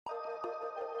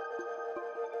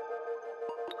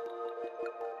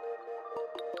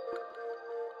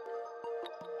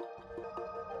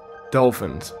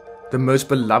Dolphins, the most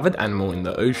beloved animal in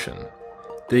the ocean.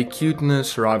 Their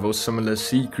cuteness rivals similar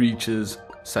sea creatures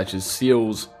such as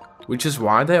seals, which is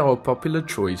why they are a popular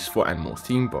choice for animal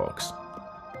theme parks.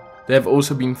 They have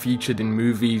also been featured in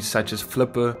movies such as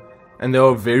Flipper, and they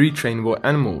are very trainable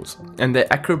animals, and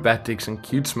their acrobatics and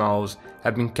cute smiles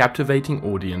have been captivating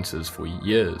audiences for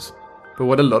years. But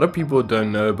what a lot of people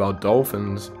don't know about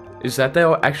dolphins is that they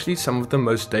are actually some of the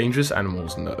most dangerous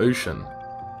animals in the ocean.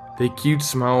 Their cute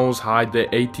smiles hide their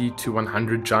 80 to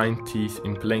 100 giant teeth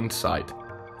in plain sight,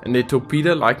 and their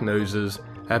torpedo-like noses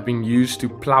have been used to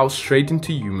plow straight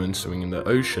into humans swimming in the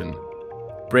ocean,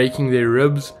 breaking their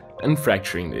ribs and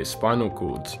fracturing their spinal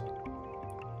cords.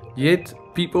 Yet,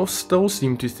 people still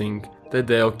seem to think that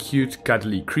they are cute,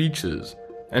 cuddly creatures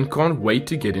and can't wait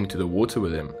to get into the water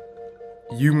with them.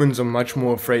 Humans are much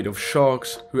more afraid of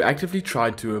sharks, who actively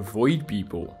try to avoid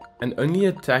people and only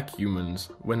attack humans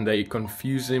when they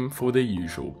confuse them for their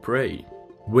usual prey.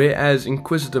 Whereas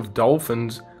inquisitive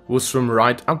dolphins will swim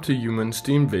right up to humans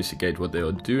to investigate what they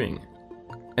are doing.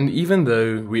 And even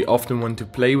though we often want to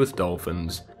play with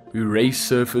dolphins, who race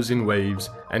surfers in waves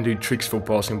and do tricks for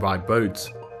passing by boats,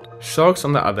 sharks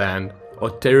on the other hand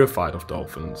are terrified of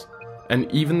dolphins,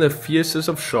 and even the fiercest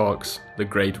of sharks, the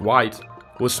great white,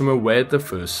 will swim away at the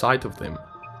first sight of them,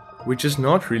 which is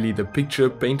not really the picture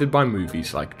painted by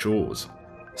movies like Jaws.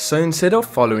 So instead of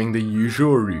following the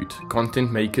usual route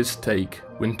content makers take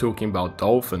when talking about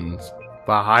dolphins,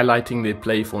 by highlighting their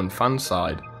playful and fun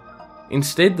side,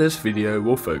 instead this video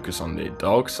will focus on their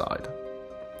dark side.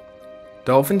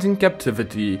 Dolphins in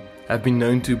captivity have been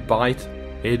known to bite,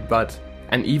 headbutt,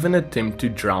 and even attempt to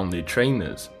drown their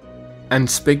trainers. And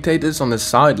spectators on the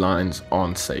sidelines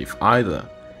aren't safe either,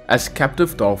 as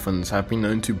captive dolphins have been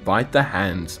known to bite the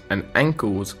hands and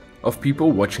ankles of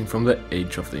people watching from the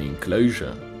edge of the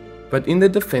enclosure. But in the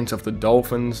defense of the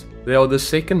dolphins, they are the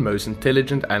second most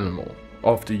intelligent animal,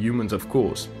 after humans of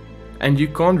course, and you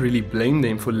can't really blame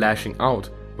them for lashing out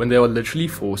when they are literally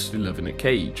forced to live in a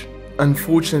cage.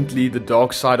 Unfortunately, the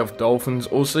dark side of dolphins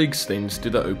also extends to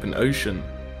the open ocean,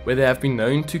 where they have been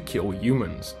known to kill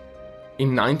humans.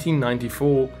 In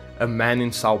 1994, a man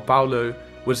in Sao Paulo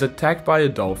was attacked by a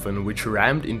dolphin which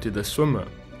rammed into the swimmer,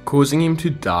 causing him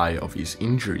to die of his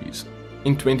injuries.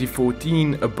 In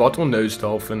 2014, a bottlenose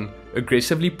dolphin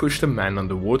aggressively pushed a man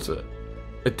underwater,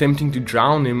 attempting to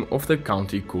drown him off the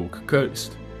County Cork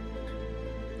coast.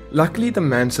 Luckily the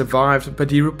man survived,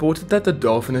 but he reported that the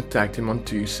dolphin attacked him on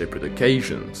 2 separate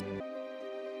occasions.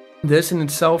 This in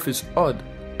itself is odd,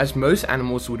 as most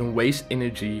animals wouldn't waste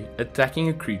energy attacking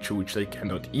a creature which they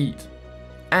cannot eat,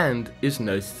 and is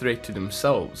no threat to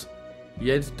themselves.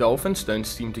 Yet dolphins don't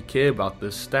seem to care about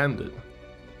this standard.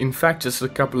 In fact, just a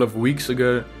couple of weeks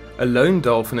ago, a lone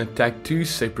dolphin attacked 2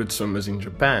 separate swimmers in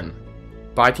Japan,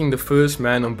 biting the first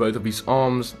man on both of his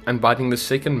arms and biting the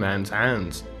second man's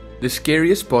hands. The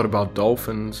scariest part about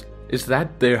dolphins is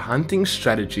that their hunting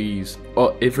strategies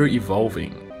are ever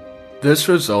evolving. This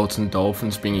results in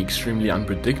dolphins being extremely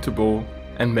unpredictable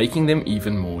and making them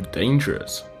even more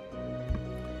dangerous.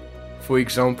 For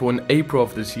example, in April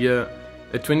of this year,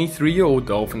 a 23-year-old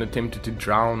dolphin attempted to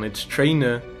drown its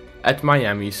trainer at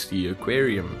Miami's Sea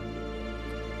Aquarium.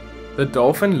 The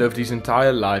dolphin lived his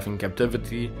entire life in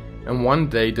captivity and one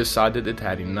day decided it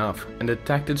had enough and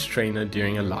attacked its trainer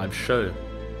during a live show.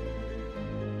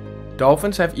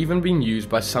 Dolphins have even been used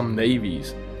by some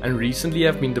navies and recently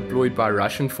have been deployed by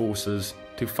Russian forces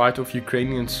to fight off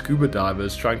Ukrainian scuba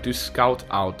divers trying to scout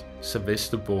out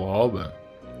Sevastopol harbor.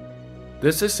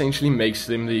 This essentially makes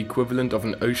them the equivalent of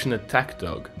an ocean attack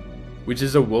dog, which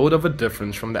is a world of a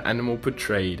difference from the animal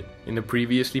portrayed in the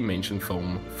previously mentioned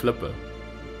film Flipper.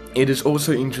 It is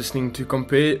also interesting to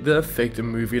compare the effect a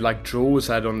movie like Jaws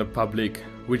had on the public,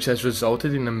 which has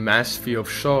resulted in a mass fear of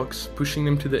sharks pushing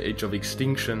them to the edge of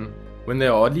extinction when they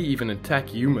hardly even attack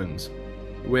humans,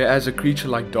 whereas a creature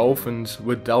like dolphins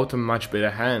were dealt a much better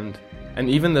hand, and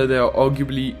even though they are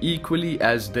arguably equally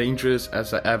as dangerous as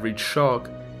the average shark,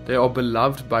 they are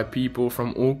beloved by people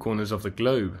from all corners of the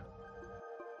globe.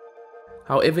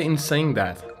 However, in saying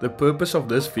that, the purpose of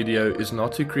this video is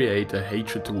not to create a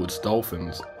hatred towards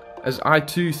dolphins, as I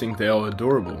too think they are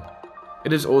adorable.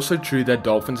 It is also true that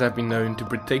dolphins have been known to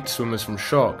protect swimmers from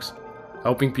sharks,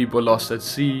 helping people lost at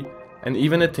sea, and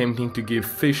even attempting to give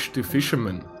fish to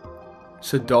fishermen.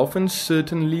 So dolphins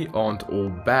certainly aren't all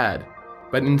bad,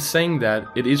 but in saying that,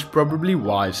 it is probably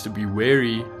wise to be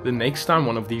wary the next time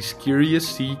one of these curious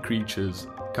sea creatures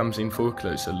comes in for a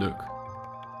closer look.